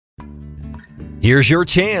Here's your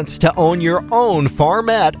chance to own your own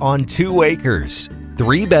farmette on 2 acres.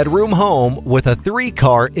 3-bedroom home with a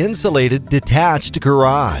 3-car insulated detached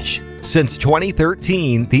garage. Since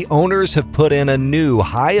 2013, the owners have put in a new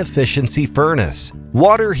high-efficiency furnace,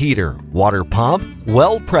 water heater, water pump,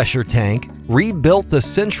 well pressure tank, rebuilt the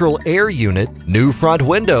central air unit, new front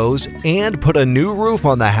windows, and put a new roof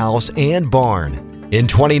on the house and barn. In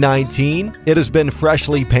 2019, it has been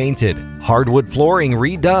freshly painted, hardwood flooring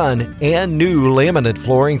redone, and new laminate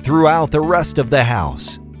flooring throughout the rest of the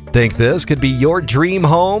house. Think this could be your dream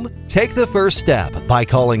home? Take the first step by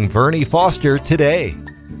calling Vernie Foster today.